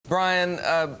Brian,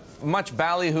 much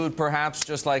ballyhooed perhaps,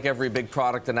 just like every big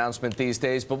product announcement these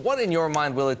days, but what in your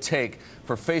mind will it take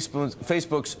for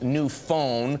Facebook's new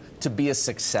phone to be a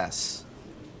success?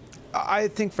 I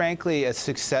think, frankly, a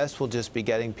success will just be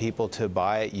getting people to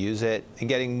buy it, use it, and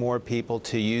getting more people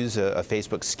to use a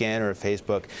Facebook skin or a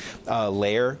Facebook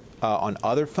layer on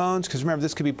other phones. Because remember,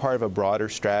 this could be part of a broader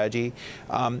strategy.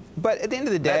 But at the end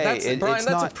of the day, Brian, that's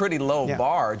not a pretty low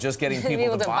bar, just getting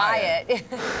people to buy it.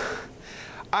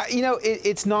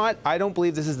 It's not. I don't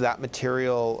believe this is that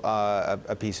material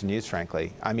a piece of news,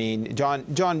 frankly. I mean,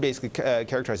 John basically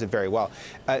characterized it very well.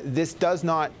 This does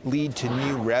not lead to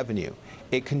new revenue.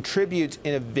 It contributes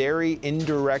in a very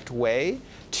indirect way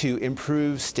to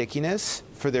improve stickiness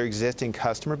for their existing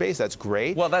customer base. That's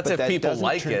great. Well, that's if people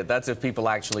like it. That's if people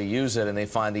actually use it and they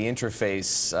find the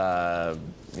interface,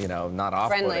 not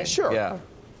off-putting. Friendly. Sure. Yeah.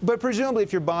 But presumably,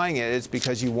 if you're buying it, it's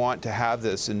because you want to have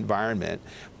this environment.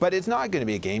 But it's not going to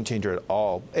be a game changer at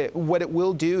all. What it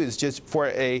will do is just for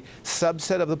a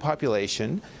subset of the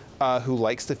population who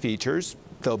likes the features,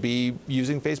 they'll be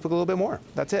using Facebook a little bit more.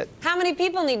 That's it. How many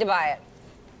people need to buy it?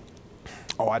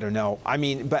 Oh, I don't know. I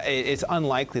mean, but it's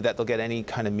unlikely that they'll get any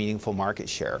kind of meaningful market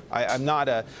share. I'm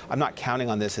not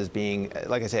counting on this as being,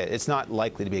 like I said, it's not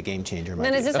likely to be a game changer.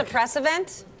 Then is this a press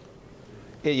event?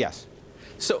 Yes.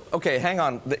 So, okay, hang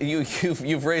on.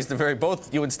 You've raised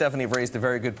both you and Stephanie have raised a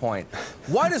very good point.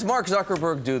 Why does Mark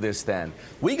Zuckerberg do this then?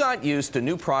 We got used to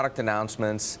new product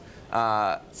announcements.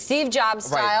 Steve Jobs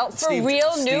style, right. for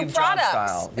real new products.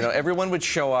 Style. Everyone would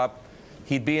show up.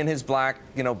 He'd be in his black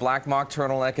mock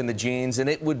turtleneck and the jeans, and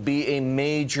it would be a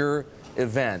major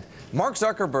event. Mark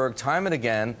Zuckerberg, time and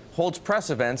again, holds press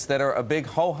events that are a big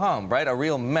ho-hum, right? A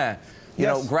real meh.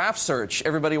 Graph search.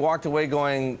 Everybody walked away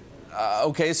going,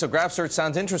 okay, so graph search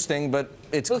sounds interesting, but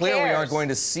it's clear we aren't going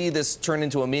to see this turn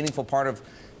into a meaningful part of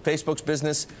Facebook's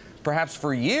business, perhaps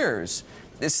for years.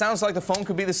 It sounds like the phone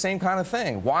could be the same kind of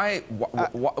thing.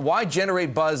 Why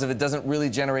generate buzz if it doesn't really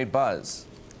generate buzz?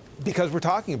 Because we're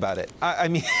talking about it. I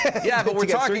mean, yeah, but we're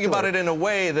talking about it in a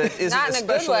way that isn't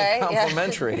especially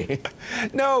complimentary.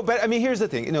 No, but I mean, here's the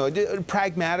thing.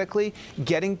 Pragmatically,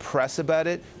 getting press about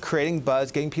it, creating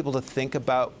buzz, getting people to think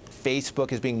about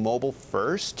Facebook as being mobile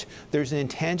first, there's an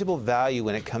intangible value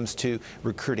when it comes to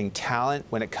recruiting talent,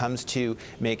 when it comes to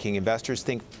making investors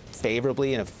think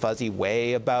favorably in a fuzzy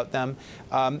way about them.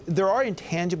 There are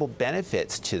intangible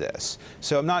benefits to this.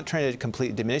 So I'm not trying to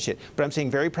completely diminish it, but I'm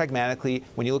saying very pragmatically,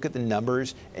 when you look at the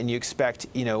numbers and you expect,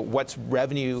 what's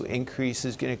revenue increase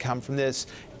is going to come from this,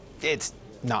 it's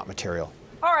not material.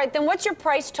 All right, then what's your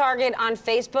price target on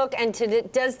Facebook,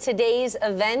 and does today's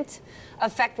event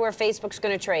affect where Facebook's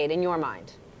going to trade in your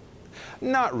mind?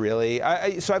 Not really.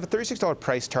 So I have a $36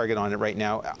 price target on it right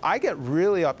now. I get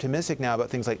really optimistic now about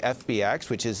things like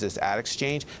FBX, which is this ad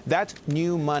exchange. That's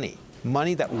new money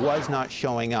that was not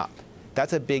showing up.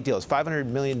 That's a big deal. It's $500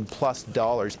 million plus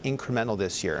incremental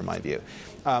this year, in my view.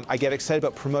 I get excited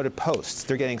about promoted posts.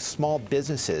 They're getting small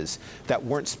businesses that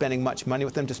weren't spending much money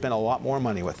with them to spend a lot more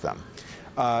money with them.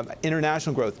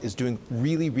 International growth is doing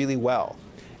really, really well.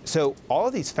 So all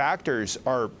of these factors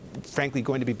are, frankly,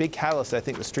 going to be big catalysts that I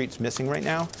think the street's missing right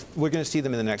now. We're going to see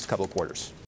them in the next couple of quarters.